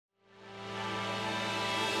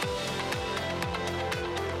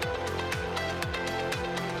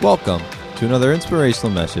Welcome to another inspirational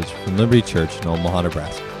message from Liberty Church in Omaha,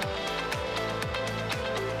 Nebraska.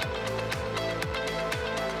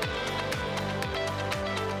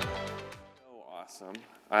 So awesome.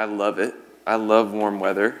 I love it. I love warm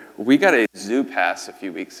weather. We got a zoo pass a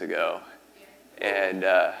few weeks ago, and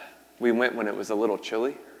we went when it was a little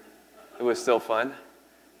chilly. It was still fun.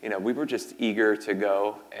 We were just eager to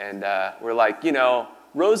go, and we're like,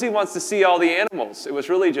 Rosie wants to see all the animals. It was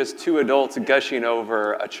really just two adults gushing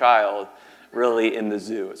over a child, really, in the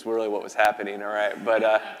zoo. It's really what was happening, all right?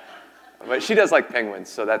 But she does like penguins,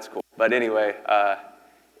 so that's cool. But anyway,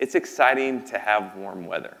 it's exciting to have warm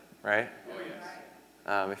weather, right? Oh,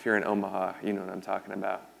 yes. If you're in Omaha, you know what I'm talking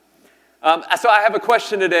about. So I have a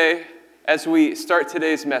question today as we start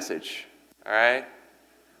today's message, all right?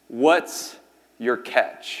 What's your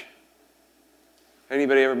catch?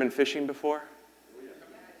 Anybody ever been fishing before?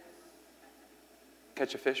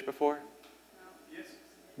 Catch a fish before? No. Yes.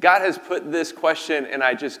 God has put this question, and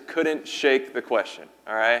I just couldn't shake the question,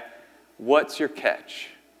 all right? What's your catch?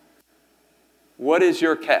 What is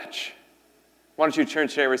your catch? Why don't you turn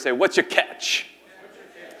to your neighbor and say, what's your catch? What's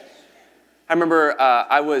your catch? I remember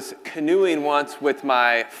I was canoeing once with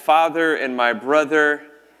my father and my brother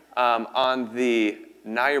on the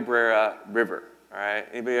Niobrara River, all right?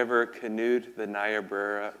 Anybody ever canoed the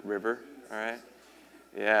Niobrara River, all right?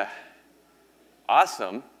 Yeah.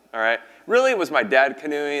 Awesome, all right? Really, it was my dad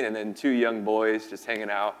canoeing and then two young boys just hanging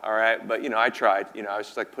out, all right? But, I tried. I was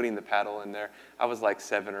just like putting the paddle in there. I was like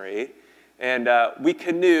 7 or 8. And we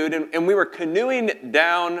canoed, and we were canoeing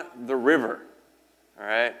down the river, all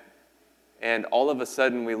right? And all of a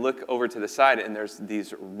sudden, we look over to the side, and there's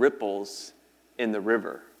these ripples in the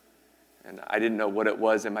river. And I didn't know what it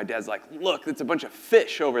was, and my dad's like, look, it's a bunch of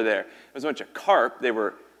fish over there. It was a bunch of carp. They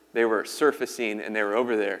were surfacing, and they were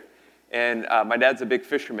over there. And my dad's a big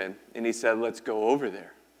fisherman, and he said, let's go over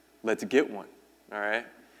there. Let's get one, all right?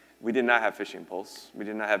 We did not have fishing poles. We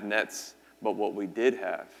did not have nets, but what we did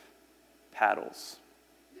have, paddles.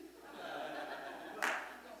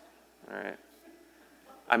 All right?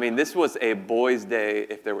 I mean, this was a boys' day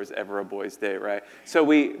if there was ever a boys' day, right? So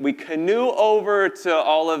we canoe over to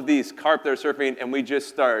all of these carp that are surfing, and we just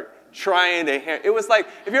start trying to it was like,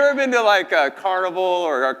 have you ever been to like a carnival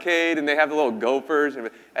or arcade and they have the little gophers? And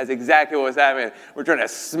that's exactly what was happening. We're trying to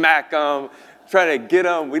smack them, trying to get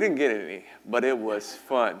them. We didn't get any, but it was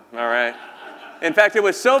fun, all right? In fact, it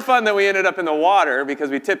was so fun that we ended up in the water because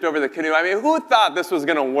we tipped over the canoe. I mean, who thought this was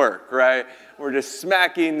going to work, right? We're just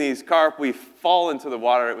smacking these carp. We fall into the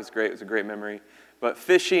water. It was great. It was a great memory. But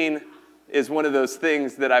fishing is one of those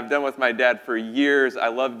things that I've done with my dad for years. I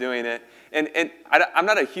love doing it. And I'm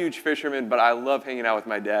not a huge fisherman, but I love hanging out with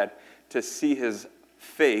my dad to see his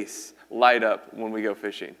face light up when we go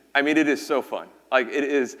fishing. I mean, it is so fun. Like, it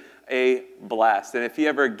is a blast. And if he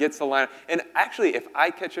ever gets a line, and actually, if I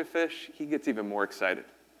catch a fish, he gets even more excited,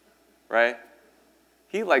 right?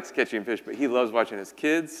 He likes catching fish, but he loves watching his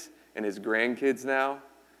kids and his grandkids now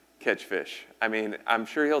catch fish. I mean, I'm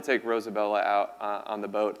sure he'll take Rosabella out on the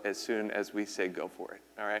boat as soon as we say go for it,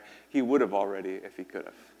 all right? He would have already if he could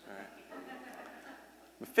have, all right?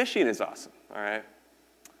 But fishing is awesome, all right?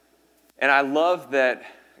 And I love that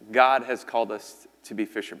God has called us to be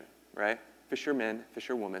fishermen, right? Fishermen,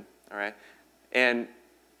 fisherwomen, all right? And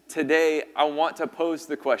today, I want to pose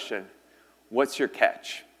the question, what's your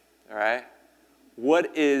catch, all right?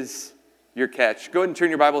 What is your catch? Go ahead and turn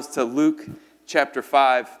your Bibles to Luke chapter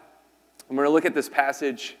 5. I'm going to look at this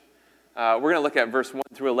passage. We're going to look at verse 1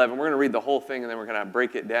 through 11. We're going to read the whole thing, and then we're going to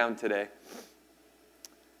break it down today.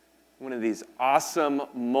 One of these awesome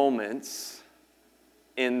moments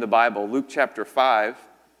in the Bible, Luke chapter 5,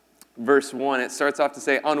 verse 1, it starts off to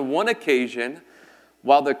say, on one occasion,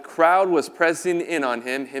 while the crowd was pressing in on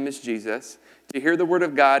him is Jesus, to hear the word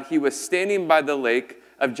of God, he was standing by the lake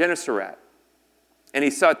of Gennesaret. And he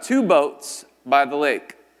saw 2 boats by the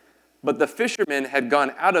lake, but the fishermen had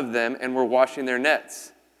gone out of them and were washing their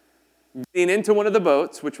nets. Getting into one of the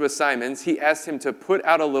boats, which was Simon's, he asked him to put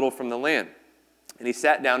out a little from the land. And he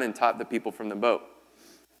sat down and taught the people from the boat.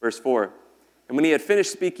 Verse 4, and when he had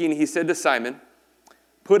finished speaking, he said to Simon,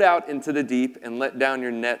 put out into the deep and let down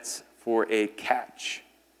your nets for a catch.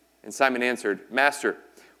 And Simon answered, Master,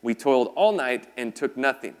 we toiled all night and took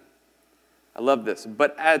nothing. I love this.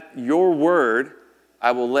 But at your word,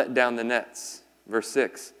 I will let down the nets. Verse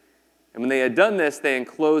 6, and when they had done this, they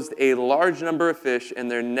enclosed a large number of fish,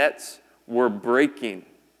 and their nets were breaking.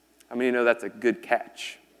 How many know that's a good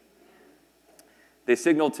catch? They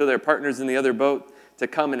signaled to their partners in the other boat to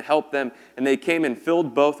come and help them, and they came and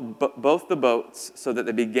filled both the boats so that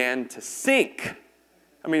they began to sink.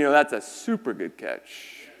 I mean, that's a super good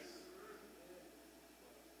catch.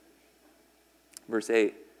 Verse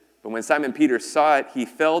 8, but when Simon Peter saw it, he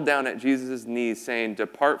fell down at Jesus' knees, saying,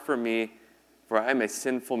 "Depart from me, for I am a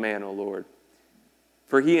sinful man, O Lord."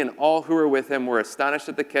 For he and all who were with him were astonished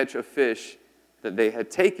at the catch of fish that they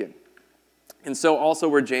had taken. And so also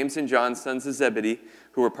were James and John, sons of Zebedee,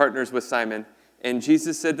 who were partners with Simon. And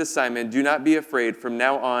Jesus said to Simon, "Do not be afraid. From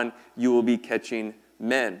now on you will be catching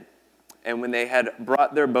men." And when they had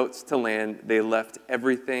brought their boats to land, they left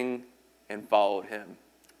everything and followed him.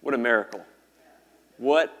 What a miracle.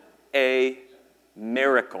 What a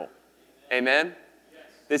miracle. Amen? Yes.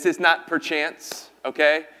 This is not perchance,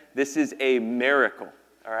 okay? This is a miracle,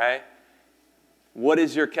 all right? What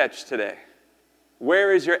is your catch today?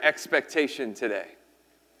 Where is your expectation today?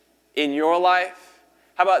 In your life?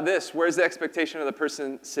 How about this? Where's the expectation of the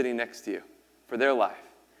person sitting next to you for their life?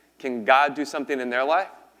 Can God do something in their life?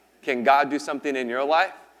 Can God do something in your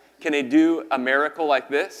life? Can He do a miracle like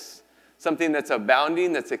this? Something that's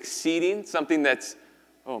abounding, that's exceeding, something that's,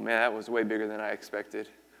 oh man, that was way bigger than I expected.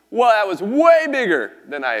 Well, that was way bigger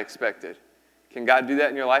than I expected. Can God do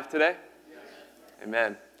that in your life today? Yes.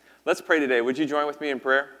 Amen. Let's pray today. Would you join with me in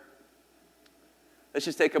prayer? Let's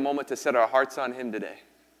just take a moment to set our hearts on Him today.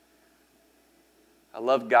 I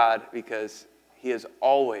love God because He is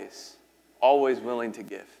always, always willing to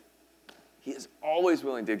give. He is always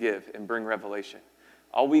willing to give and bring revelation.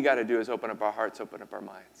 All we got to do is open up our hearts, open up our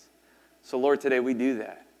minds. So Lord, today we do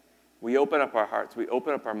that. We open up our hearts. We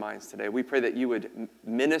open up our minds today. We pray that you would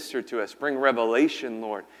minister to us, bring revelation,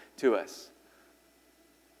 Lord, to us.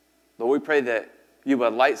 Lord, we pray that you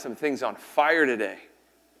would light some things on fire today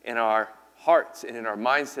in our hearts and in our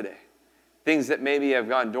minds today. Things that maybe have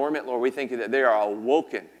gone dormant, Lord, we thank you that they are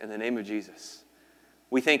awoken in the name of Jesus.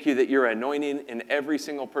 We thank you that your anointing in every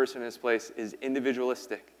single person in this place is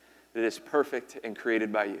individualistic, that is perfect and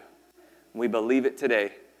created by you. We believe it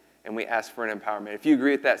today, and we ask for an empowerment. If you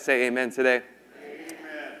agree with that, say amen today.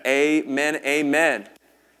 Amen. Amen, amen.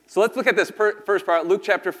 So let's look at this first part. Luke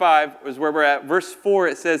chapter 5 is where we're at. Verse 4,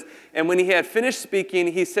 it says, and when he had finished speaking,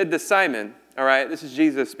 he said to Simon, all right, this is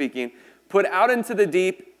Jesus speaking, put out into the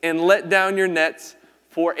deep and let down your nets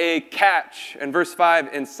for a catch. And verse 5,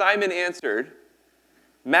 and Simon answered,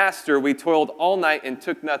 Master, we toiled all night and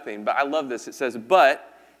took nothing. But I love this. It says,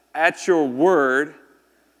 but at your word,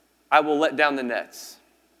 I will let down the nets.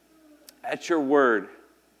 At your word.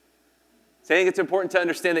 So I think it's important to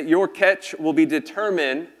understand that your catch will be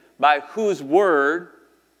determined by whose word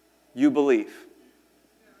you believe.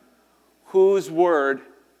 Whose word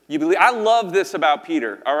you believe. I love this about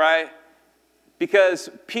Peter, all right? Because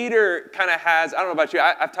Peter kind of has, I don't know about you,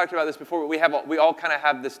 I've talked about this before, but we all kind of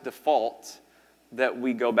have this default that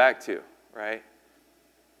we go back to, right?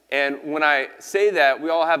 And when I say that, we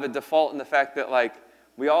all have a default in the fact that, like,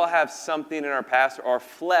 we all have something in our past or our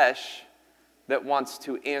flesh that wants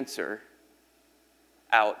to answer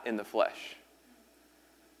out in the flesh.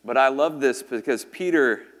 But I love this because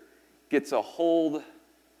Peter gets a hold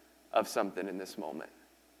of something in this moment.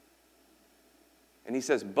 And he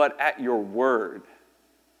says, but at your word,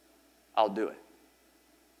 I'll do it.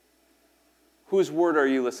 Whose word are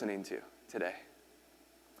you listening to today?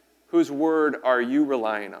 Whose word are you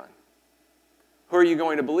relying on? Who are you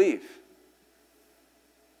going to believe?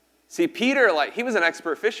 See, Peter, he was an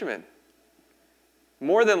expert fisherman.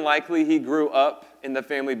 More than likely, he grew up in the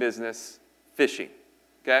family business fishing,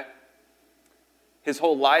 okay? His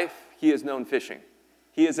whole life, he has known fishing.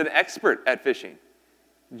 He is an expert at fishing.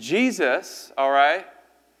 Jesus, all right,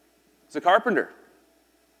 is a carpenter.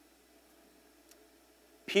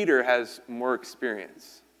 Peter has more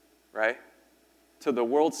experience, right? To the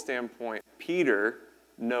world standpoint, Peter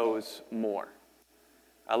knows more.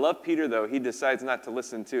 I love Peter, though. He decides not to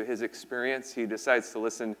listen to his experience. He decides to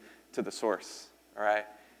listen to the source, all right?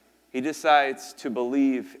 He decides to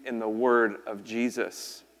believe in the word of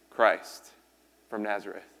Jesus Christ from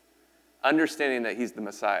Nazareth, understanding that he's the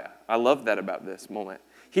Messiah. I love that about this moment.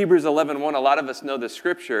 Hebrews 11:1, a lot of us know the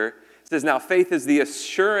scripture. It says, now faith is the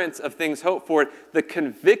assurance of things hoped for, the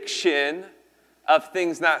conviction of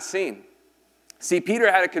things not seen. See, Peter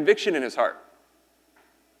had a conviction in his heart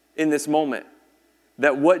in this moment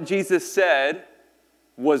that what Jesus said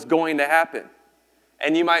was going to happen.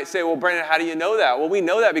 And you might say, well, Brandon, how do you know that? Well, we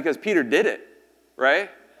know that because Peter did it, right?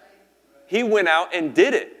 He went out and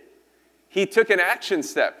did it. He took an action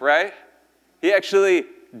step, right? He actually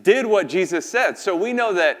did what Jesus said. So we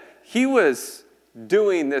know that he was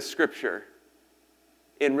doing this scripture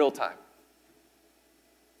in real time.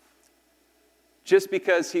 Just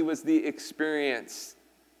because he was the experienced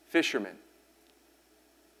fisherman.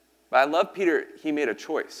 But I love Peter, he made a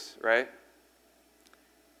choice, right?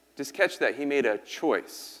 Just catch that, he made a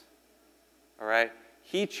choice, all right?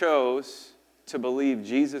 He chose to believe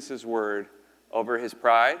Jesus' word over his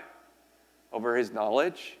pride, over his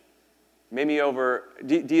knowledge, maybe over,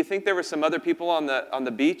 do you think there were some other people on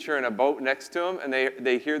the beach or in a boat next to him and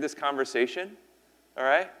they hear this conversation, all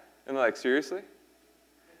right? And they're like, seriously?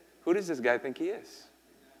 Who does this guy think he is?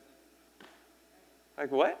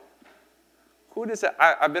 Like, what? Who does that?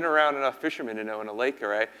 I've been around enough fishermen to know in a lake, all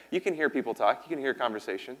right? You can hear people talk. You can hear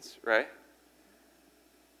conversations, right?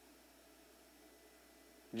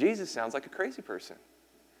 Jesus sounds like a crazy person.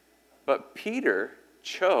 But Peter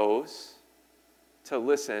chose to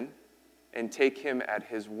listen and take him at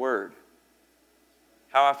his word.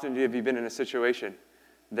 How often have you been in a situation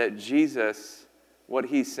that Jesus, what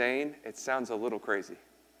he's saying, it sounds a little crazy?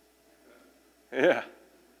 Yeah.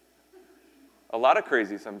 A lot of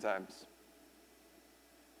crazy sometimes.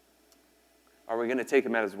 Are we going to take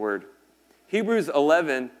him at his word? Hebrews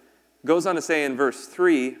 11 goes on to say in verse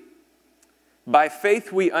 3, by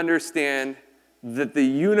faith we understand that the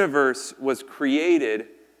universe was created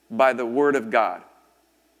by the word of God,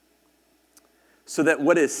 so that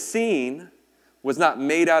what is seen was not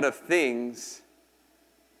made out of things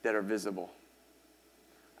that are visible.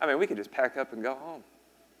 I mean, we could just pack up and go home.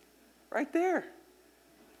 Right there.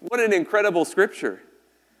 What an incredible scripture.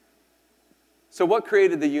 So what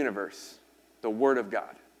created the universe? The Word of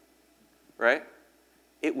God, right?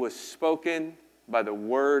 It was spoken by the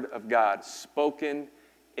Word of God, spoken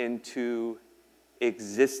into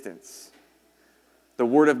existence. The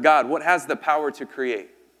Word of God. What has the power to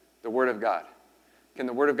create? The Word of God. Can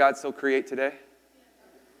the Word of God still create today?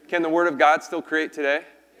 Can the Word of God still create today?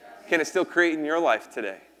 Can it still create in your life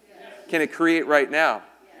today? Can it create right now?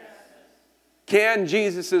 Can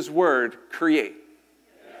Jesus' Word create?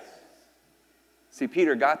 See,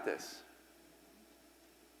 Peter got this.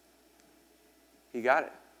 He got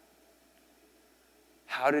it.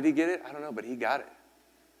 How did he get it? I don't know, but he got it.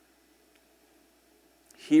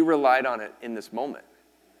 He relied on it in this moment.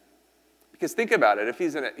 Because think about it. If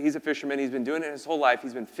he's a fisherman, he's been doing it his whole life.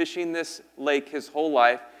 He's been fishing this lake his whole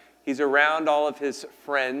life. He's around all of his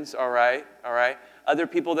friends, all right? Other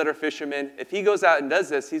people that are fishermen. If he goes out and does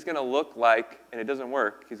this, he's going to look like, and it doesn't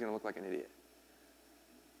work, he's going to look like an idiot.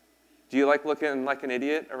 Do you like looking like an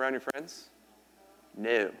idiot around your friends?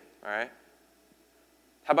 No, all right?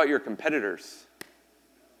 How about your competitors?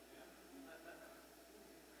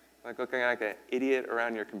 Like looking like an idiot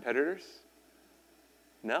around your competitors?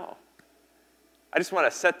 No. I just want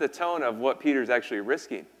to set the tone of what Peter's actually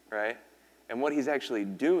risking, right? And what he's actually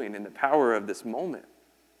doing in the power of this moment.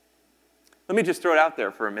 Let me just throw it out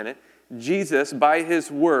there for a minute. Jesus, by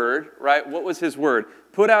his word, right? What was his word?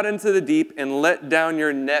 Put out into the deep and let down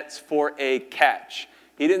your nets for a catch.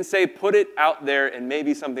 He didn't say put it out there and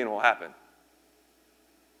maybe something will happen.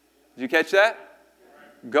 Did you catch that?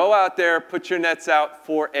 Go out there, put your nets out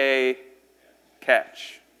for a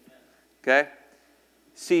catch. Okay?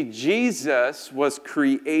 See, Jesus was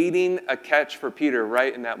creating a catch for Peter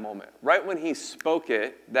right in that moment. Right when he spoke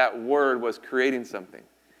it, that word was creating something.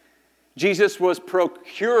 Jesus was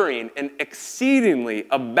procuring an exceedingly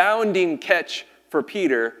abounding catch for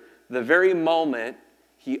Peter the very moment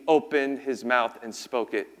he opened his mouth and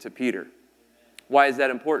spoke it to Peter. Why is that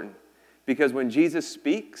important? Because when Jesus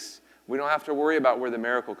speaks, we don't have to worry about where the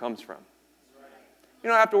miracle comes from. You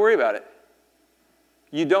don't have to worry about it.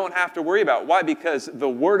 You don't have to worry about it. Why? Because the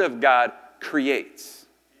Word of God creates.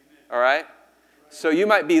 All right? So you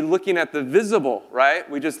might be looking at the visible, right?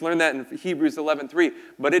 We just learned that in Hebrews 11:3.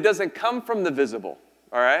 But it doesn't come from the visible.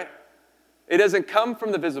 All right? It doesn't come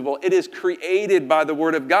from the visible. It is created by the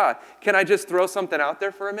Word of God. Can I just throw something out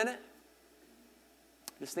there for a minute?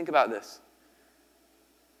 Just think about this.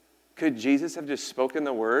 Could Jesus have just spoken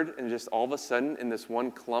the word and just all of a sudden in this one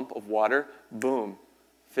clump of water, boom,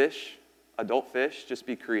 fish, adult fish, just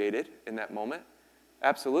be created in that moment?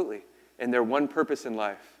 Absolutely. And their one purpose in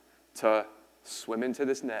life, to swim into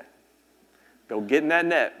this net. Go get in that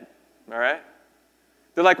net, all right?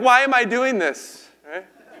 They're like, why am I doing this? Right?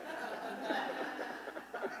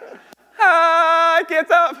 I can't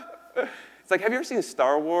stop. It's like, have you ever seen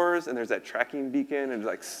Star Wars and there's that tracking beacon and it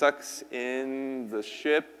like sucks in the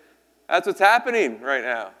ship? That's what's happening right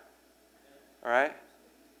now, all right?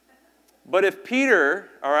 But if Peter,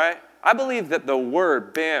 all right, I believe that the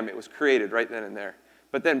word, bam, it was created right then and there.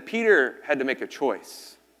 But then Peter had to make a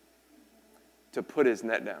choice to put his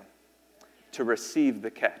net down, to receive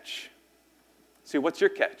the catch. See, what's your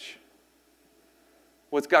catch?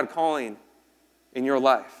 What's God calling in your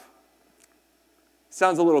life?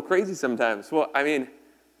 Sounds a little crazy sometimes. Well, I mean,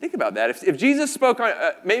 think about that. If Jesus spoke on,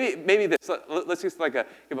 maybe this, let's just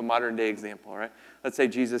give a modern day example, all right? Let's say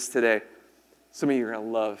Jesus today, some of you are going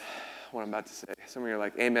to love what I'm about to say. Some of you are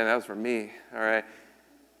like, amen, that was for me. All right.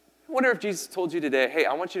 I wonder if Jesus told you today, hey,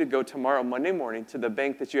 I want you to go tomorrow, Monday morning, to the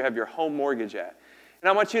bank that you have your home mortgage at. And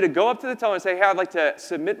I want you to go up to the teller and say, hey, I'd like to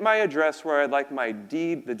submit my address where I'd like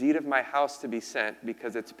the deed of my house to be sent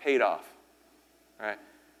because it's paid off. All right?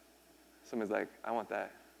 Somebody's like, I want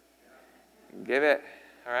that. Give it.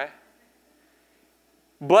 All right?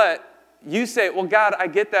 But you say, well, God, I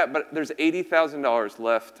get that, but there's $80,000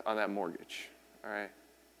 left on that mortgage. All right?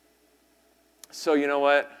 So you know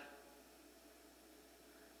what?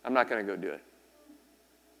 I'm not going to go do it.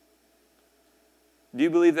 Do you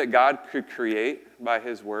believe that God could create by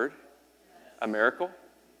his word a miracle?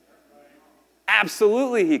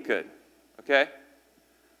 Absolutely he could, okay?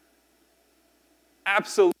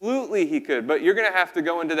 Absolutely he could, but you're going to have to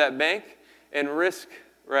go into that bank and risk,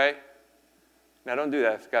 right? Now don't do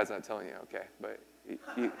that if God's not telling you, okay? But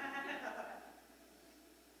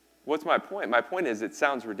what's my point? My point is it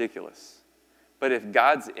sounds ridiculous. But if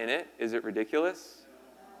God's in it, is it ridiculous?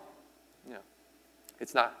 No,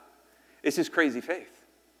 it's not. It's just crazy faith.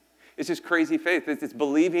 It's just crazy faith. It's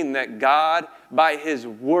believing that God, by his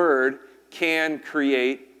word, can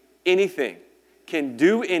create anything, can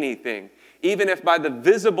do anything. Even if by the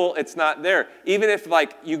visible it's not there. Even if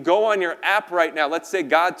like you go on your app right now, let's say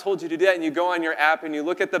God told you to do that, and you go on your app and you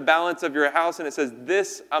look at the balance of your house and it says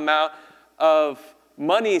this amount of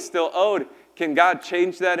money still owed. Can God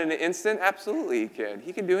change that in an instant? Absolutely he can.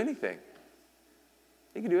 He can do anything.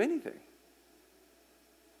 He can do anything.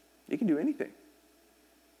 He can do anything.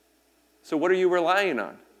 So what are you relying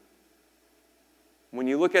on? When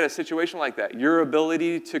you look at a situation like that, your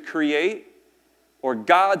ability to create or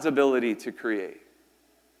God's ability to create?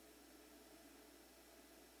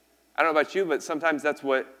 I don't know about you, but sometimes that's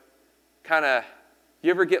what kind of,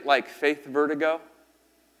 you ever get like faith vertigo? You know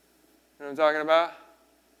what I'm talking about?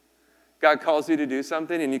 God calls you to do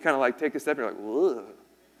something and you kind of like take a step and you're like, whoa,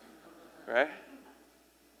 right?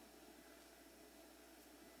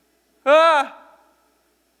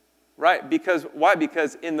 Right, because why?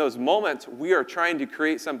 Because in those moments, we are trying to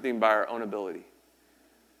create something by our own ability.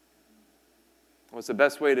 What's the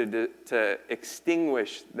best way to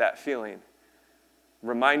extinguish that feeling?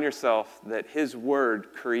 Remind yourself that his word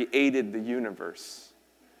created the universe,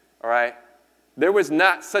 all right? There was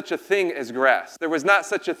not such a thing as grass. There was not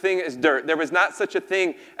such a thing as dirt. There was not such a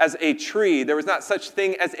thing as a tree. There was not such a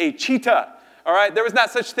thing as a cheetah, all right? There was not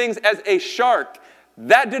such things as a shark.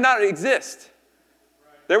 That did not exist.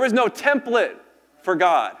 There was no template for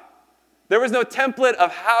God. There was no template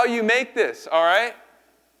of how you make this, all right?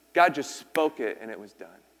 God just spoke it and it was done.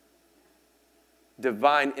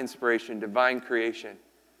 Divine inspiration, divine creation.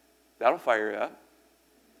 That'll fire you up.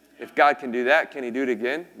 If God can do that, can he do it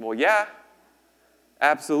again? Well, yeah.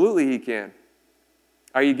 Absolutely he can.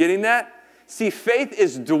 Are you getting that? See, faith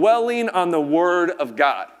is dwelling on the word of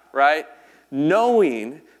God, right?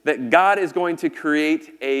 Knowing that God is going to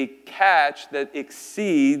create a catch that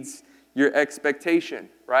exceeds your expectation,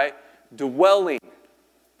 right? Dwelling.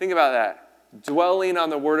 Think about that. Dwelling on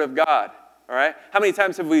the Word of God, all right? How many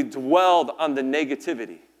times have we dwelled on the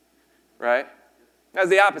negativity, right? That's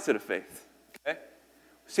the opposite of faith, okay?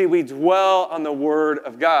 See, we dwell on the Word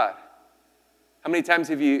of God. How many times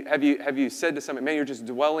have you said to somebody, man, you're just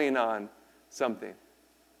dwelling on something?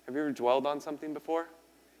 Have you ever dwelled on something before?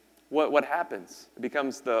 What happens? It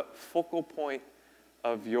becomes the focal point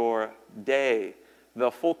of your day, the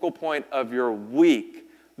focal point of your week,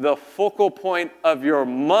 the focal point of your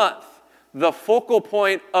month, the focal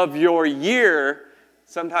point of your year,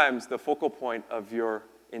 sometimes the focal point of your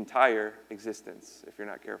entire existence, if you're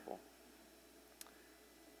not careful.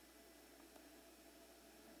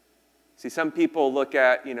 See, some people look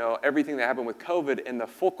at, everything that happened with COVID, and the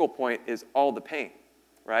focal point is all the pain,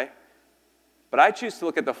 right? But I choose to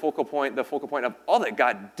look at the focal point of all that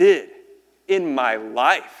God did in my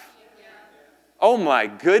life. Oh my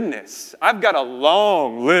goodness. I've got a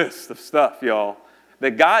long list of stuff, y'all,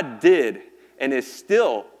 that God did and is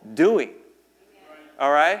still doing.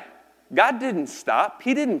 All right? God didn't stop.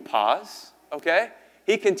 He didn't pause, okay?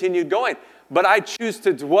 He continued going. But I choose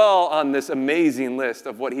to dwell on this amazing list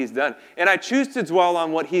of what he's done. And I choose to dwell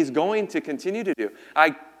on what he's going to continue to do.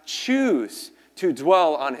 I choose to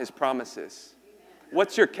dwell on his promises.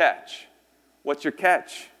 What's your catch? What's your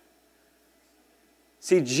catch?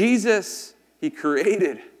 See, Jesus, he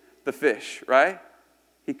created the fish, right?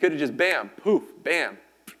 He could have just bam, poof, bam,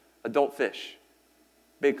 adult fish.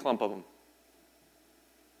 Big clump of them.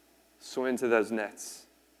 Swim into those nets.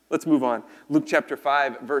 Let's move on. Luke chapter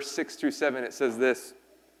 5, verse 6 through 7, it says this.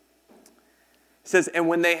 It says, and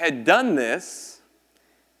when they had done this,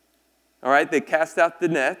 all right, they cast out the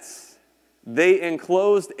nets. they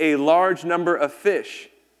enclosed a large number of fish,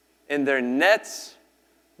 and their nets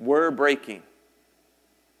were breaking.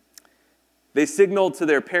 They signaled to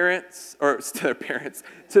their parents,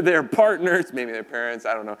 to their partners, maybe their parents,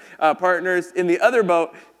 I don't know, partners in the other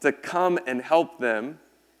boat to come and help them.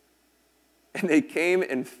 And they came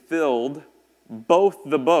and filled both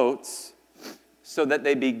the boats so that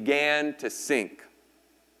they began to sink.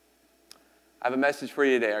 I have a message for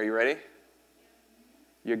you today. Are you ready?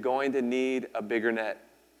 You're going to need a bigger net.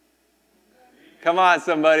 Come on,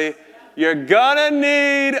 somebody. You're going to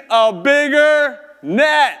need a bigger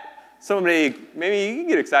net. Somebody, maybe you can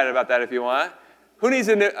get excited about that if you want. Who needs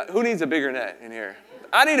a bigger net in here?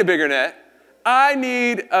 I need a bigger net. I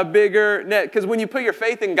need a bigger net. Because when you put your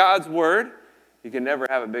faith in God's word, you can never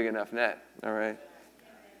have a big enough net. All right?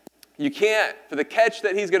 You can't. For the catch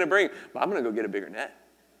that he's going to bring, but I'm going to go get a bigger net.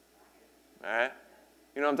 All right?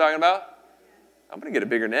 You know what I'm talking about? I'm going to get a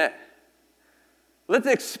bigger net. Let's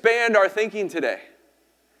expand our thinking today.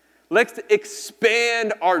 Let's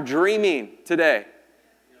expand our dreaming today.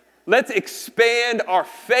 Let's expand our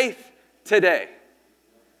faith today.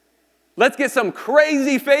 Let's get some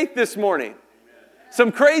crazy faith this morning.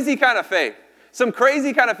 Some crazy kind of faith. Some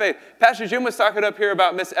crazy kind of faith. Pastor Jim was talking up here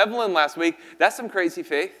about Miss Evelyn last week. That's some crazy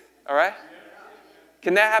faith, all right?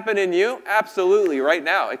 Can that happen in you? Absolutely, right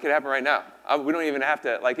now. It could happen right now. We don't even have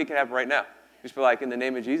to, it can happen right now. Just be like, in the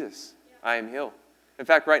name of Jesus, I am healed. In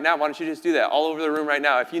fact, right now, why don't you just do that all over the room right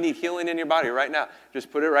now? If you need healing in your body right now,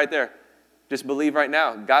 just put it right there. Just believe right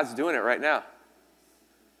now. God's doing it right now.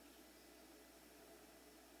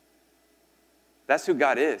 That's who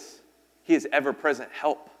God is. He is ever-present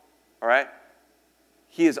help, all right?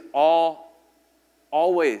 He is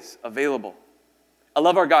always available. I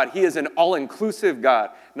love our God. He is an all-inclusive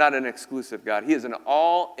God, not an exclusive God. He is an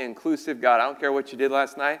all-inclusive God. I don't care what you did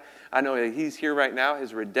last night. I know that he's here right now.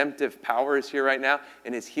 His redemptive power is here right now,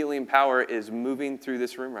 and his healing power is moving through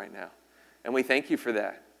this room right now. And we thank you for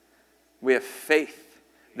that. We have faith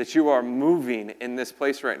that you are moving in this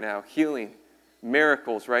place right now, healing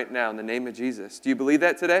miracles right now in the name of Jesus. Do you believe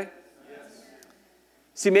that today? Yes.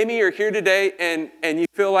 See, maybe you're here today and you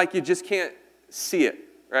feel like you just can't see it,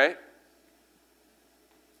 right?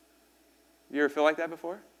 You ever feel like that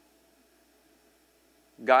before?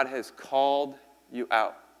 God has called you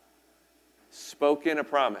out, spoken a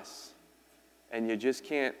promise, and you just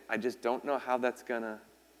can't, I just don't know how that's gonna,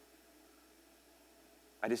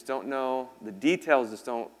 I just don't know. The details just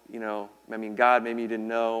don't, God, maybe you didn't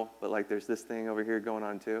know, but there's this thing over here going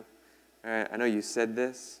on too. All right, I know you said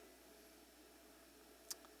this.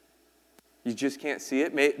 You just can't see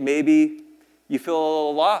it. Maybe you feel a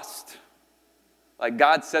little lost. Like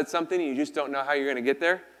God said something and you just don't know how you're going to get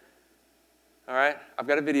there. All right, I've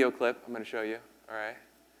got a video clip I'm going to show you. All right.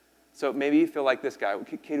 So maybe you feel like this guy.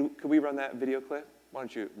 Could we run that video clip? Why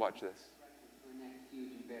don't you watch this?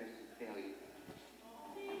 Huge embarrassing failure.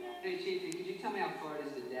 Hey, Chief, could you tell me how far it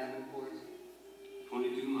is to Davenport?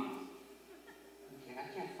 22 miles. Okay, I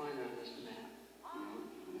can't find it on this map.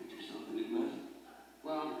 Make yourself a new map.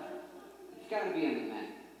 Well, it's got to be on the map.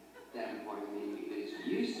 Davenport, because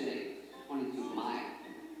you say 22 miles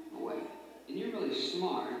away. And you're really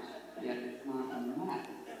smart, yet it's not on the map.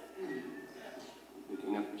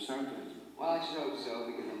 Picking up your sarcasm. Well, I should hope so,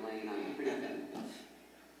 because I'm laying on you pretty good.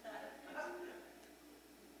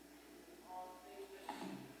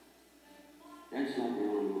 That's not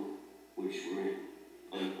Illinois, which we're in.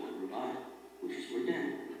 Unport, Rhode Island, which is where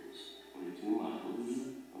Davenport is. 22 miles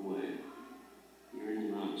away. You're in the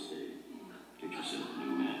United States. Get yourself a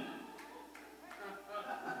new map.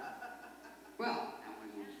 Well, that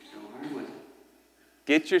wasn't so hard, was it?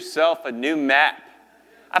 Get yourself a new map.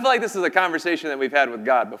 I feel like this is a conversation that we've had with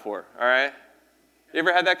God before, all right? You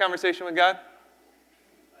ever had that conversation with God?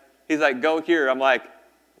 He's like, go here. I'm like,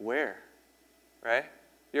 where? Right?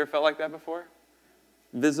 You ever felt like that before?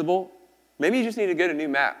 Visible? Maybe you just need to get a new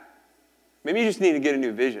map. Maybe you just need to get a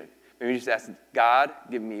new vision. Maybe you just ask God,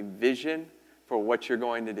 give me vision for what you're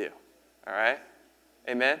going to do. All right?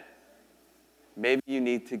 Amen? Maybe you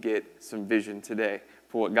need to get some vision today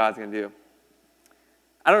for what God's going to do.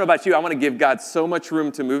 I don't know about you. I want to give God so much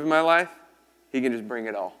room to move in my life, he can just bring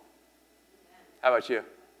it all. How about you?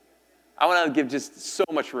 I want to give just so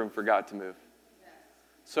much room for God to move.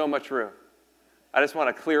 So much room. I just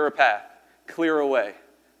want to clear a path, clear a way.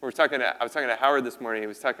 I was talking to Howard this morning. He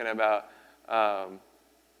was talking about,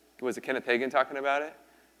 was it Kenneth Hagin talking about it?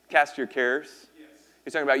 Cast your cares. Yes.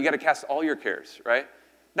 He's talking about you got to cast all your cares, right?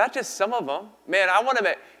 Not just some of them. Man,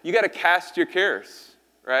 you got to cast your cares,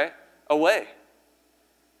 right? Away.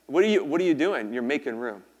 What are you doing? You're making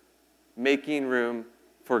room. Making room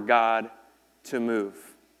for God to move.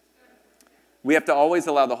 we have to always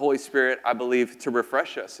allow the Holy Spirit, I believe, to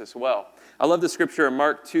refresh us as well. I love the scripture in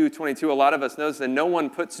Mark 2:22. A lot of us knows that no one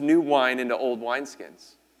puts new wine into old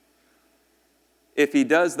wineskins. If he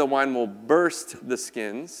does, the wine will burst the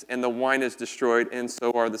skins, and the wine is destroyed, and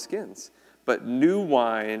so are the skins. But new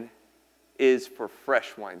wine is for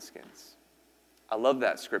fresh wineskins. I love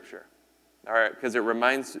that scripture, all right, because it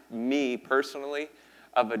reminds me personally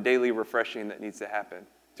of a daily refreshing that needs to happen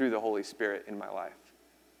through the Holy Spirit in my life,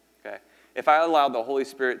 okay? If I allow the Holy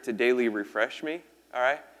Spirit to daily refresh me, all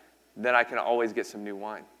right, then I can always get some new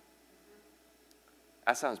wine.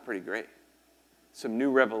 That sounds pretty great. Some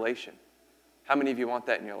new revelation. How many of you want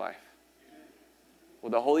that in your life? Well,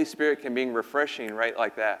 the Holy Spirit can be refreshing right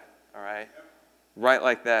like that, all right? Right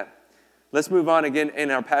like that. Let's move on again in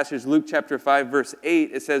our passage, Luke chapter 5, verse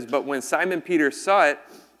 8. It says, "But when Simon Peter saw it,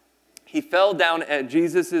 he fell down at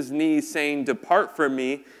Jesus' knees, saying, 'Depart from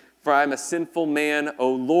me, for I am a sinful man, O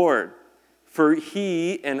Lord.' For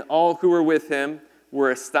he and all who were with him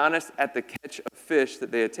were astonished at the catch of fish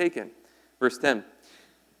that they had taken." Verse 10.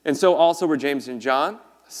 "And so also were James and John,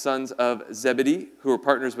 sons of Zebedee, who were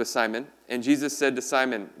partners with Simon. And Jesus said to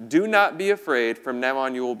Simon, 'Do not be afraid. From now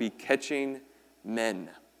on you will be catching men.'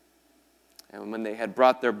 And when they had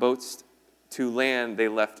brought their boats to land, they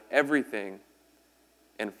left everything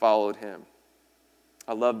and followed him."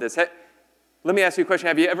 I love this. Hey, let me ask you a question.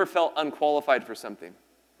 Have you ever felt unqualified for something?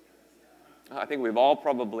 I think we've all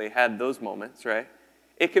probably had those moments, right?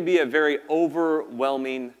 It can be a very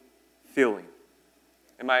overwhelming feeling.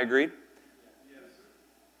 Am I agreed? Yes.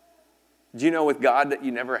 Do you know with God that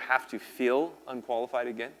you never have to feel unqualified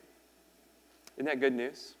again? Isn't that good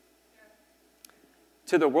news?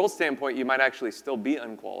 To the world standpoint, you might actually still be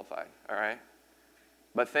unqualified, all right?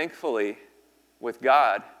 But thankfully, with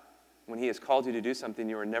God, when he has called you to do something,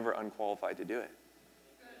 you are never unqualified to do it.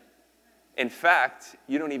 In fact,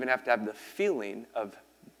 you don't even have to have the feeling of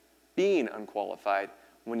being unqualified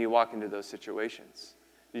when you walk into those situations.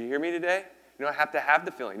 Did you hear me today? You don't have to have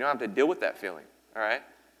the feeling. You don't have to deal with that feeling, all right?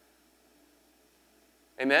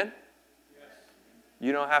 Amen? Yes.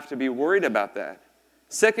 You don't have to be worried about that.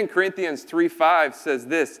 2 Corinthians 3:5 says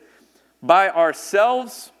this, "By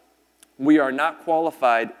ourselves we are not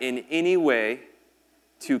qualified in any way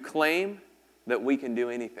to claim that we can do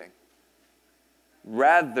anything.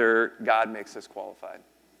 Rather, God makes us qualified."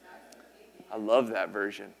 I love that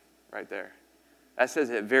version right there. That says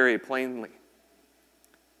it very plainly.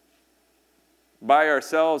 By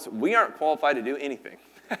ourselves, we aren't qualified to do anything.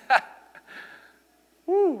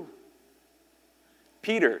 Woo.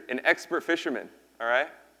 Peter, an expert fisherman, all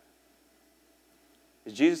right?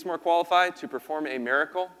 Is Jesus more qualified to perform a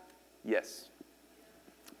miracle? Yes.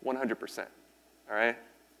 100%. All right?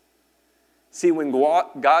 See, when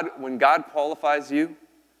God qualifies you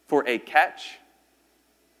for a catch,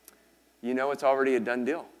 you know it's already a done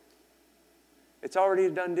deal. It's already a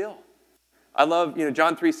done deal. I love,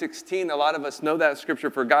 John 3:16. A lot of us know that scripture.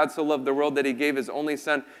 "For God so loved the world that he gave his only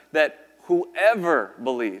son, that whoever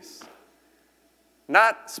believes,"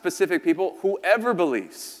 not specific people, whoever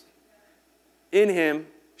believes in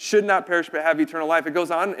him should not perish but have eternal life. It goes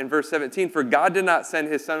on in verse 17, "For God did not send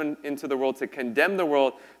his son into the world to condemn the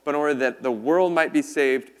world, but in order that the world might be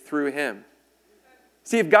saved through him."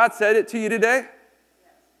 See, if God said it to you today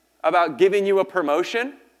about giving you a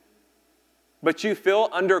promotion, but you feel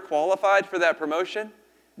underqualified for that promotion,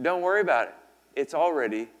 don't worry about it. It's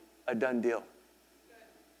already a done deal.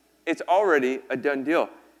 It's already a done deal.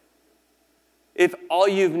 If all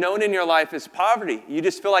you've known in your life is poverty, you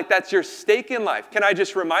just feel like that's your stake in life, can I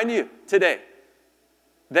just remind you today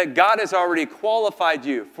that God has already qualified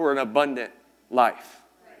you for an abundant life?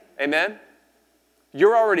 Amen?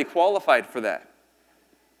 You're already qualified for that.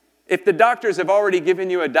 If the doctors have already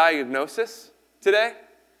given you a diagnosis today,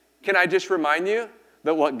 can I just remind you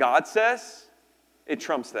that what God says, it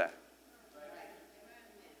trumps that.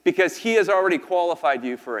 Because he has already qualified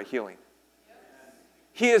you for a healing.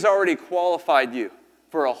 He has already qualified you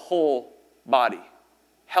for a whole body,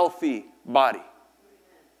 healthy body.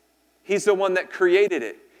 He's the one that created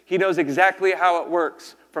it. He knows exactly how it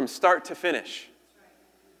works from start to finish.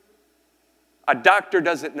 A doctor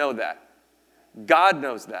doesn't know that. God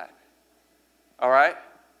knows that. All right?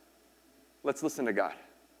 Let's listen to God.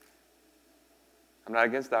 I'm not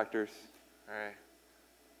against doctors. All right?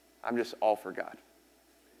 I'm just all for God.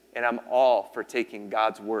 And I'm all for taking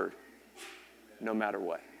God's word no matter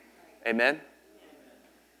what. Amen?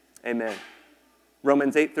 Amen.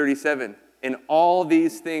 Romans 8:37. "In all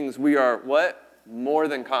these things we are" what? More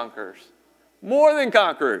than conquerors. More than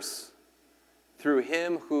conquerors. Through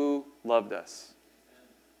him who loved us.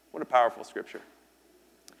 What a powerful scripture.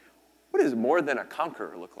 What does more than a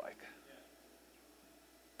conqueror look like?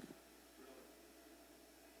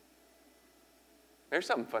 There's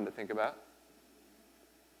something fun to think about.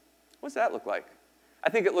 What's that look like? I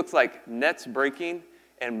think it looks like nets breaking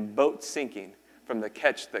and boats sinking from the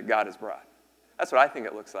catch that God has brought. That's what I think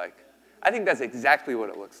it looks like. I think that's exactly what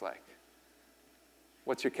it looks like.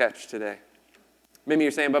 What's your catch today? Maybe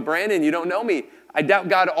you're saying, but Brandon, you don't know me. I doubt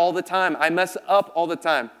God all the time. I mess up all the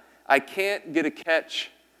time. I can't get a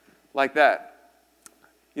catch like that.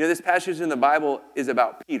 You know, this passage in the Bible is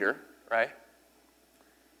about Peter, right?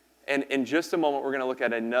 And in just a moment, we're going to look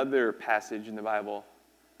at another passage in the Bible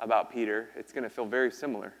about Peter. It's going to feel very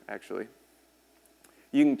similar, actually.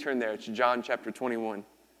 You can turn there. It's John chapter 21.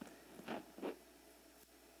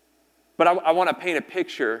 But I want to paint a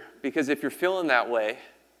picture, because if you're feeling that way,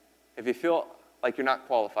 if you feel like you're not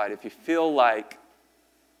qualified, if you feel like,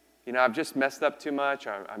 you know, I've just messed up too much,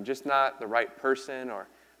 or I'm just not the right person, or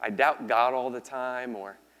I doubt God all the time,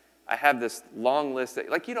 or I have this long list that,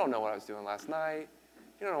 like, you don't know what I was doing last night.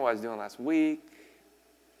 You don't know what I was doing last week.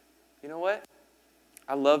 You know what?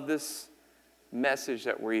 I love this message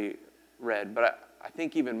that we read, but I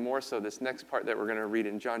think even more so this next part that we're going to read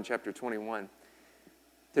in John chapter 21.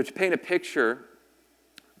 To paint a picture,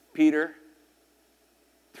 Peter,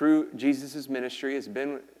 through Jesus' ministry, he's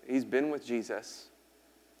been with Jesus.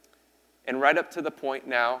 And right up to the point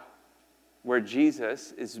now where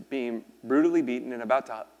Jesus is being brutally beaten and about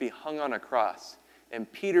to be hung on a cross. And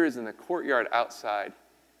Peter is in the courtyard outside.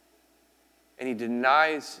 And he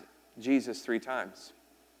denies Jesus 3 times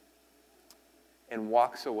and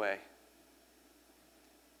walks away.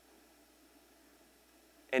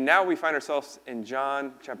 And now we find ourselves in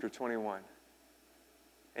John chapter 21.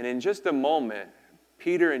 And in just a moment,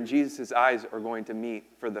 Peter and Jesus' eyes are going to meet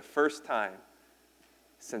for the first time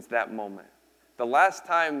since that moment. The last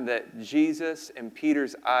time that Jesus and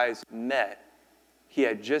Peter's eyes met, he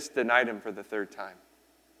had just denied him for the 3rd time.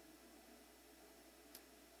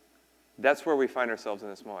 That's where we find ourselves in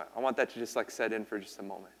this moment. I want that to just set in for just a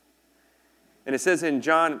moment. And it says in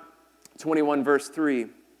John 21, verse 3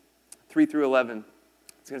 through 11,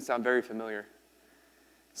 it's going to sound very familiar.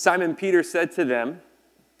 Simon Peter said to them,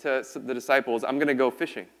 to the disciples, I'm going to go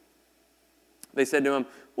fishing. They said to him,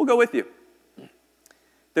 we'll go with you.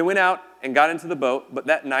 They went out and got into the boat, but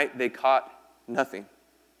that night they caught nothing.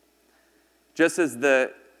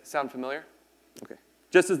 Sound familiar? Okay.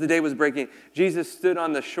 Just as the day was breaking, Jesus stood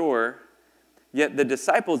on the shore, yet the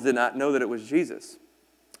disciples did not know that it was Jesus.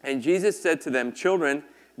 And Jesus said to them, children,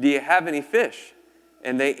 do you have any fish?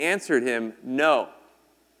 And they answered him, no.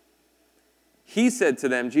 He said to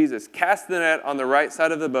them, Jesus, cast the net on the right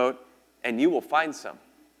side of the boat, and you will find some.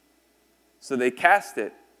 So they cast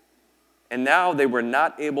it, and now they were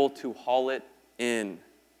not able to haul it in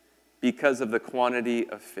because of the quantity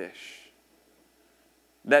of fish.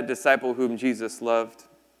 That disciple whom Jesus loved,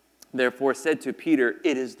 therefore said to Peter,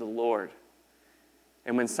 it is the Lord.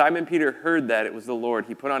 And when Simon Peter heard that it was the Lord,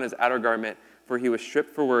 he put on his outer garment, for he was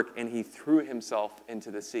stripped for work, and he threw himself into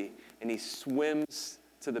the sea. And he swims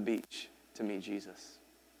to the beach to meet Jesus.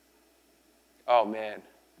 Oh man,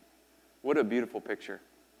 what a beautiful picture.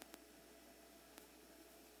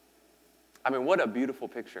 I mean, what a beautiful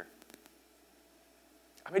picture.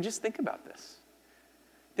 I mean, just think about this.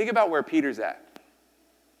 Think about where Peter's at.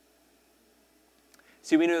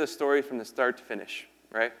 See, we know the story from the start to finish,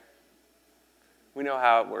 right? We know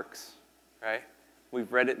how it works, right?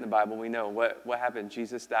 We've read it in the Bible. We know what happened.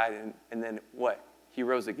 Jesus died, and then what? He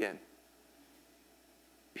rose again.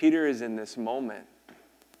 Peter is in this moment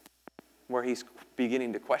where he's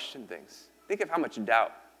beginning to question things. Think of how much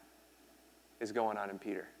doubt is going on in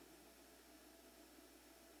Peter.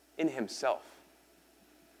 In himself.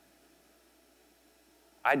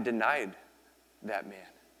 I denied that man.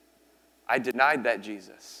 I denied that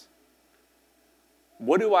Jesus.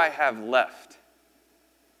 What do I have left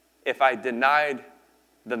if I denied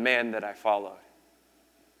the man that I followed?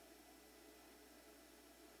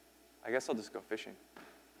 I guess I'll just go fishing.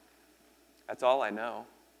 That's all I know.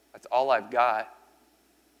 That's all I've got.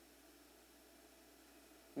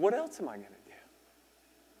 What else am I going to do?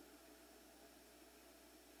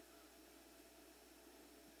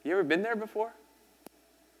 You ever been there before?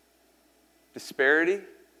 Disparity?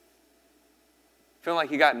 Feeling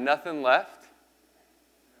like you got nothing left?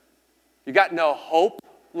 You got no hope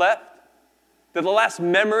left? That the last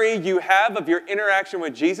memory you have of your interaction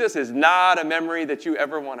with Jesus is not a memory that you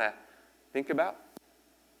ever want to think about?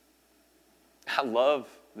 I love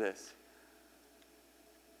this.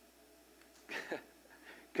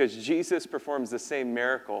 Because Jesus performs the same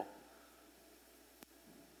miracle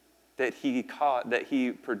that he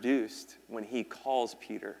produced when he calls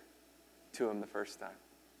Peter to him the first time.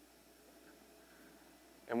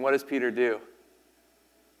 And what does Peter do?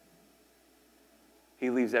 he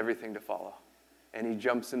leaves everything to follow. And he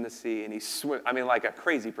jumps in the sea and he swims, like a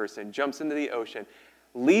crazy person, jumps into the ocean,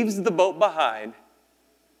 leaves the boat behind,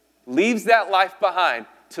 leaves that life behind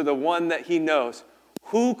to the one that he knows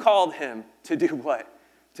who called him to do what?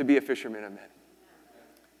 To be a fisherman of men.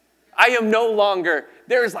 I am no longer,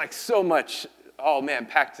 there's like so much,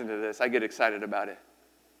 packed into this. I get excited about it.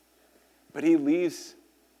 But he leaves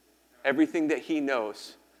everything that he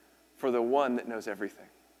knows for the one that knows everything.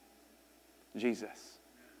 Jesus.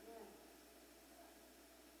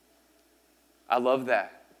 I love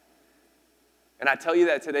that. And I tell you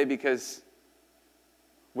that today because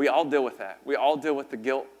we all deal with that. We all deal with the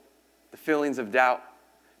guilt, the feelings of doubt,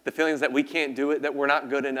 the feelings that we can't do it, that we're not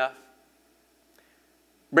good enough.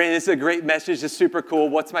 Brandon, this is a great message. It's super cool.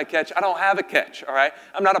 What's my catch? I don't have a catch, all right?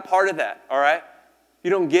 I'm not a part of that, all right? You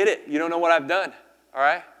don't get it. You don't know what I've done, all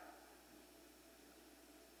right?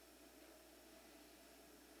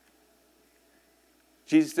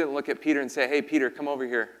 Jesus didn't look at Peter and say, hey, Peter, come over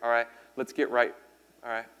here, all right? Let's get right, all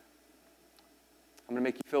right? I'm going to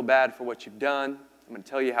make you feel bad for what you've done. I'm going to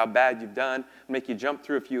tell you how bad you've done. Make you jump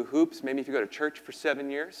through a few hoops. Maybe if you go to church for 7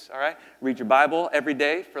 years, all right? Read your Bible every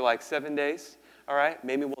day for like 7 days, all right?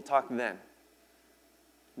 Maybe we'll talk then.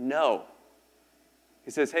 No.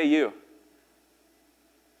 He says, hey, you.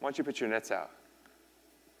 Why don't you put your nets out?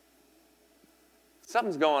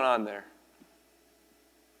 Something's going on there.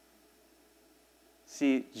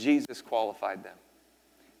 See, Jesus qualified them.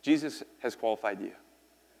 Jesus has qualified you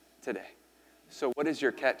today. So what is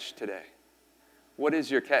your catch today? What is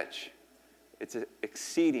your catch? It's an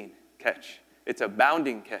exceeding catch. It's a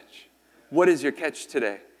bounding catch. What is your catch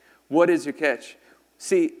today? What is your catch?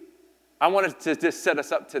 See, I wanted to just set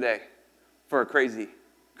us up today for a crazy,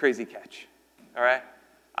 crazy catch. All right?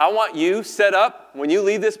 I want you set up, when you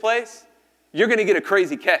leave this place, you're going to get a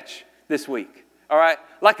crazy catch this week. All right?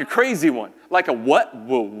 Like a crazy one. Like a what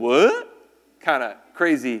kind of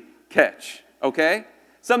crazy catch. Okay?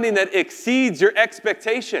 Something that exceeds your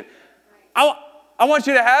expectation. I want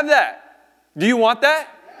you to have that. Do you want that?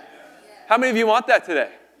 Yes. How many of you want that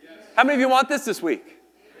today? Yes. How many of you want this week?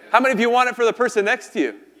 Yes. How many of you want it for the person next to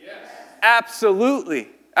you? Yes. Absolutely.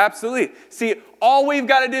 Absolutely. See, all we've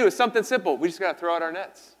got to do is something simple. We just got to throw out our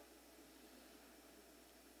nets.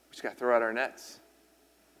 We just got to throw out our nets.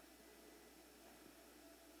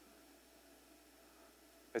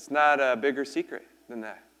 It's not a bigger secret than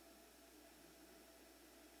that.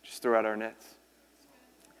 Just throw out our nets.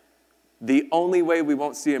 The only way we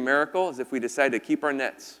won't see a miracle is if we decide to keep our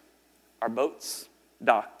nets, our boats,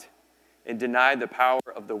 docked, and deny the power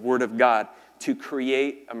of the Word of God to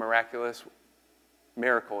create a miraculous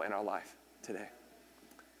miracle in our life today.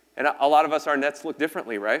 And a lot of us, our nets look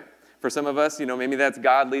differently, right? For some of us, maybe that's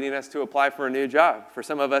God leading us to apply for a new job. For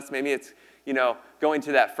some of us, maybe it's, going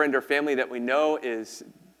to that friend or family that we know is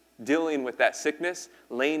dealing with that sickness,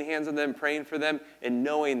 laying hands on them, praying for them, and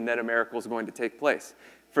knowing that a miracle is going to take place.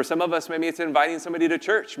 For some of us, maybe it's inviting somebody to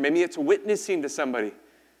church. Maybe it's witnessing to somebody.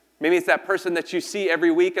 Maybe it's that person that you see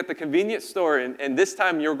every week at the convenience store, and this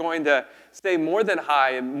time you're going to say more than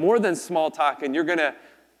hi and more than small talk, and you're going to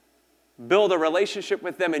build a relationship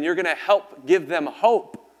with them, and you're going to help give them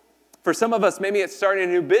hope. For some of us, maybe it's starting a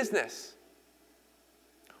new business.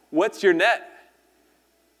 What's your net?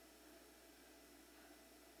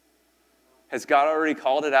 Has God already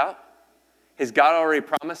called it out? Has God already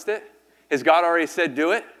promised it? Has God already said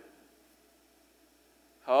do it?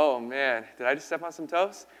 Oh, man. Did I just step on some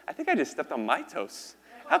toes? I think I just stepped on my toes.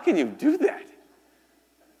 How can you do that?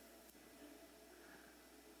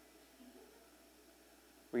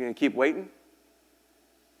 We're going to keep waiting?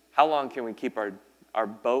 How long can we keep our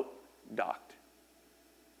boat docked?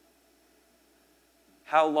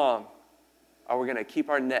 How long are we going to keep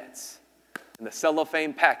our nets in the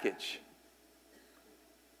cellophane package?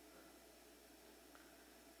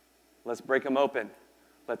 Let's break them open.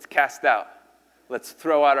 Let's cast out. Let's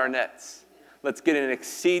throw out our nets. Let's get an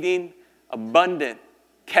exceeding, abundant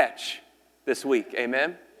catch this week.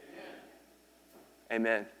 Amen?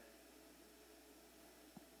 Amen.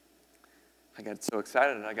 I got so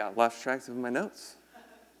excited and I got lost track of my notes.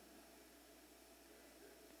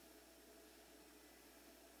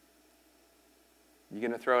 You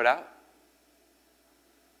going to throw it out?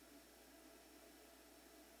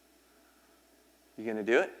 You going to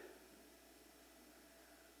do it?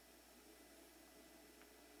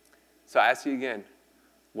 So I ask you again,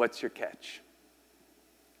 what's your catch?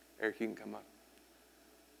 Eric, you can come up.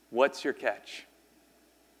 What's your catch?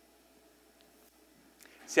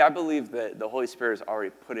 See, I believe that the Holy Spirit has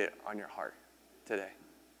already put it on your heart today.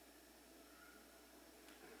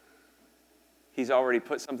 He's already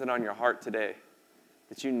put something on your heart today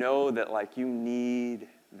that you know that like you need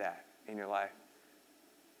that in your life.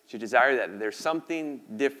 That you desire that. There's something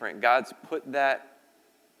different. God's put that.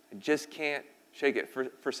 I just can't shake it.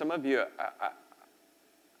 For some of you,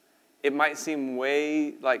 it might seem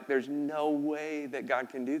way like there's no way that God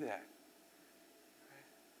can do that.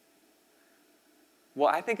 Well,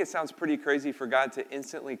 I think it sounds pretty crazy for God to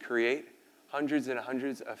instantly create hundreds and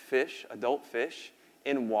hundreds of fish, adult fish,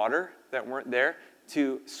 in water that weren't there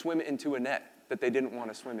to swim into a net that they didn't want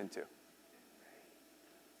to swim into.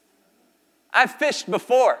 I've fished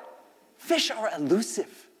before. Fish are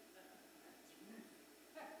elusive.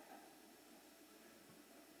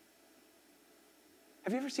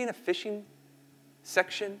 Have you ever seen a fishing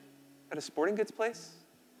section at a sporting goods place?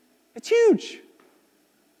 It's huge.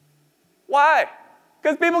 Why?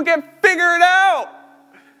 Because people can't figure it out.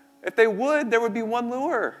 If they would, there would be one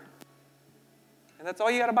lure. And that's all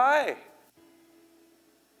you got to buy.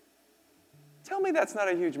 Tell me that's not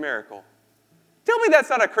a huge miracle. Tell me that's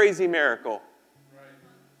not a crazy miracle.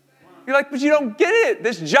 You're like, but you don't get it.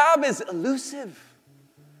 This job is elusive.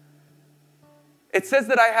 It says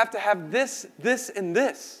that I have to have this, this, and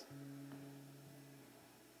this.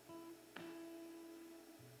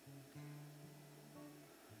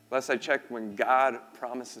 Last I checked, when God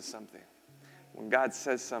promises something, when God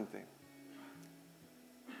says something,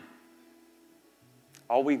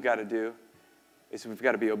 all we've got to do is we've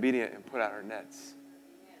got to be obedient and put out our nets.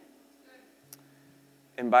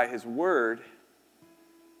 And by His word,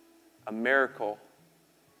 a miracle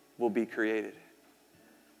will be created.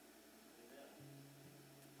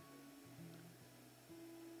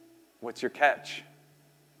 What's your catch?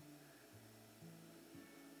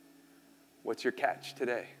 What's your catch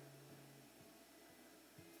today?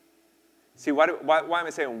 See, why am I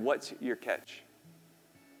saying what's your catch?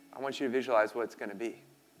 I want you to visualize what it's going to be.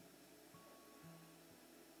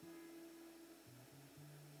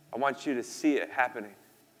 I want you to see it happening.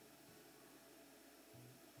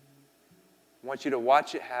 I want you to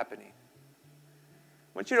watch it happening.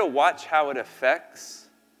 I want you to watch how it affects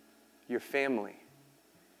your family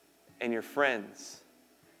and your friends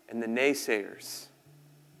and the naysayers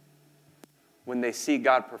when they see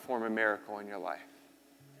God perform a miracle in your life.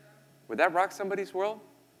 Would that rock somebody's world?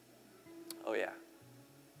 Oh, yeah.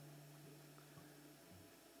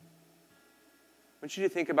 I want you to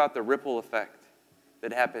think about the ripple effect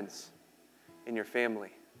that happens in your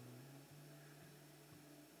family.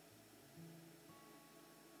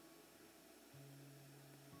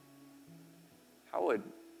 How would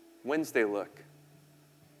Wednesday look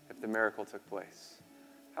if the miracle took place?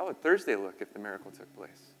 How would Thursday look if the miracle took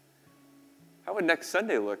place? How would next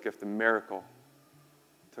Sunday look if the miracle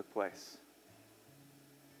took place?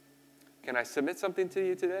 Can I submit something to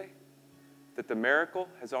you today? That the miracle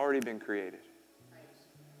has already been created.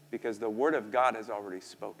 Because the Word of God has already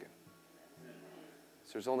spoken.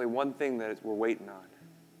 So there's only one thing that we're waiting on.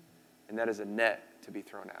 And that is a net to be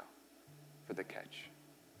thrown out for the catch.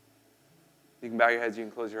 You can bow your heads, you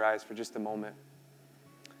can close your eyes for just a moment.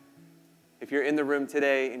 If you're in the room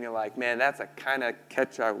today and you're like, man, that's a kind of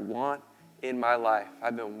catch I want in my life.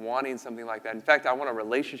 I've been wanting something like that. In fact, I want a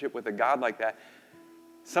relationship with a God like that.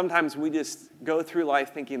 Sometimes we just go through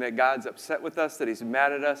life thinking that God's upset with us, that He's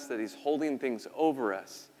mad at us, that He's holding things over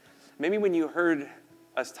us. Maybe when you heard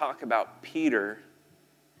us talk about Peter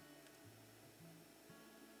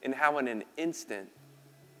and how in an instant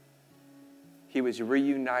he was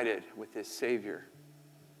reunited with his Savior,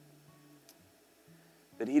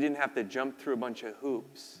 that he didn't have to jump through a bunch of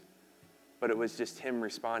hoops, but it was just him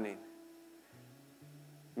responding.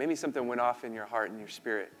 Maybe something went off in your heart and your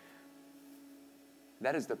spirit.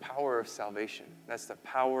 That is the power of salvation. That's the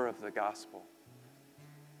power of the gospel.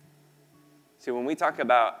 See, when we talk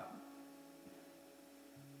about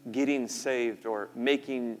getting saved or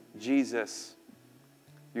making Jesus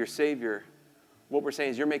your Savior, what we're saying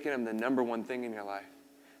is you're making Him the number one thing in your life.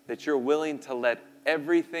 That you're willing to let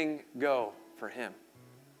everything go for Him.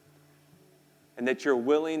 And that you're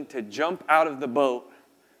willing to jump out of the boat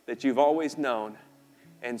that you've always known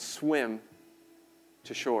and swim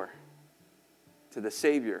to shore, to the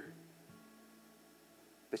Savior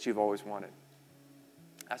that you've always wanted.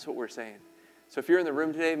 That's what we're saying. So if you're in the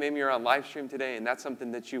room today, maybe you're on live stream today, and that's something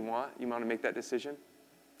that you want to make that decision,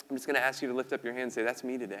 I'm just going to ask you to lift up your hand and say, that's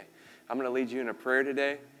me today. I'm going to lead you in a prayer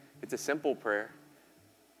today. It's a simple prayer.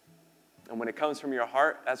 And when it comes from your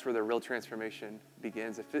heart, that's where the real transformation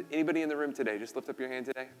begins. If anybody in the room today, just lift up your hand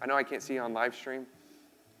today. I know I can't see you on live stream,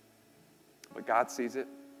 but God sees it.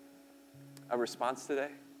 A response today?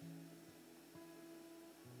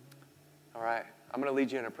 All right. I'm going to lead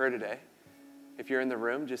you in a prayer today. If you're in the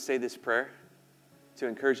room, just say this prayer to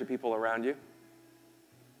encourage the people around you.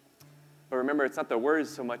 But remember, it's not the words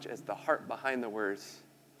so much as the heart behind the words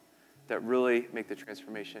that really make the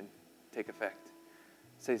transformation take effect.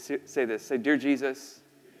 Say this. Say, dear Jesus,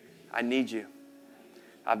 I need you.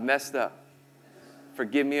 I've messed up.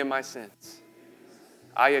 Forgive me of my sins.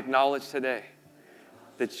 I acknowledge today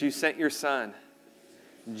that you sent your son,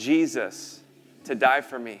 Jesus, to die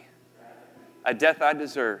for me, a death I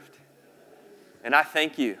deserved. And I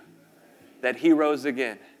thank you that he rose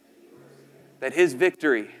again, that his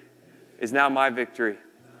victory is now my victory.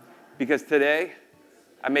 Because today,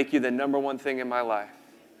 I make you the number one thing in my life.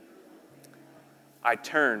 I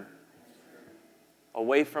turn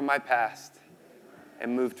away from my past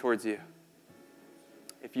and move towards you.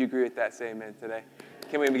 If you agree with that, say amen today.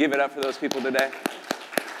 Can we give it up for those people today?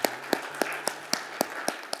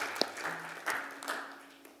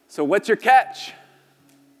 So what's your catch?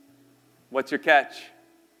 What's your catch?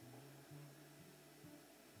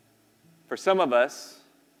 For some of us,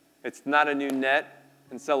 it's not a new net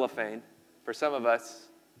and cellophane. For some of us,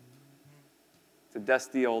 it's a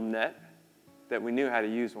dusty old net that we knew how to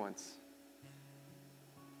use once.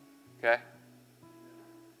 Okay?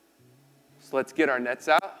 So let's get our nets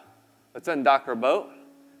out. Let's undock our boat.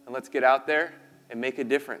 And let's get out there and make a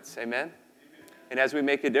difference. Amen? And as we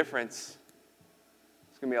make a difference,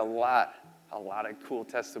 there's going to be a lot of cool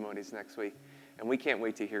testimonies next week. And we can't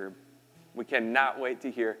wait to hear. We cannot wait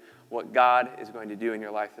to hear what God is going to do in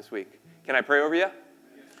your life this week. Can I pray over you?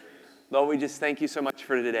 Lord, we just thank you so much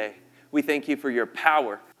for today. We thank you for your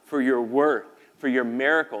power, for your word, for your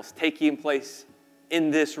miracles taking place in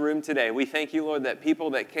this room today. We thank you, Lord, that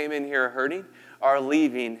people that came in here hurting are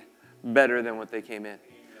leaving better than what they came in.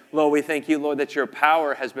 Lord, we thank you, Lord, that your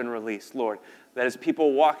power has been released, Lord, that as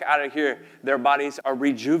people walk out of here, their bodies are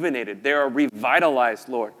rejuvenated. They are revitalized,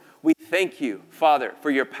 Lord. We thank you, Father, for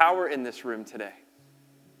your power in this room today.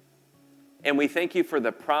 And we thank you for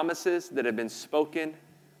the promises that have been spoken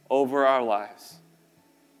over our lives.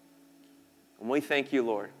 And we thank you,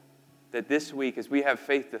 Lord, that this week, as we have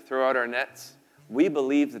faith to throw out our nets, we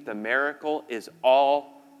believe that the miracle is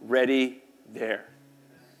already there.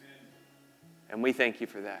 And we thank you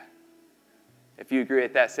for that. If you agree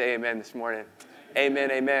with that, say amen this morning. Amen,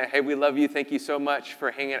 amen. Hey, we love you. Thank you so much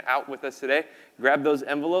for hanging out with us today. Grab those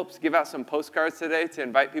envelopes. Give out some postcards today to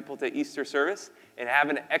invite people to Easter service. And have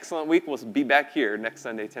an excellent week. We'll be back here next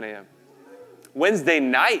Sunday, 10 a.m. Wednesday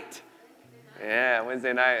night. Yeah,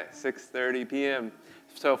 Wednesday night at 6:30 p.m.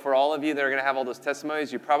 So for all of you that are going to have all those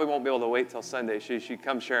testimonies, you probably won't be able to wait till Sunday. So you should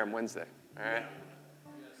come share them Wednesday. All right?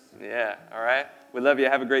 Yeah, all right? We love you.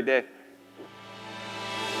 Have a great day.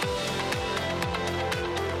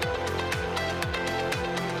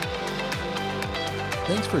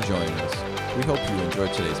 Thanks for joining us. We hope you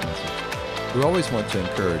enjoyed today's message. We always want to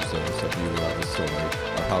encourage those of you who have a story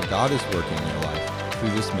of how God is working in your life through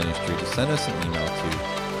this ministry to send us an email to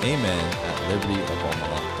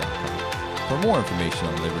amen@libertyofomaha.com. For more information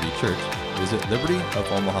on Liberty Church, visit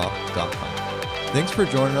libertyofomaha.com. Thanks for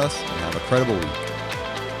joining us and have a credible week.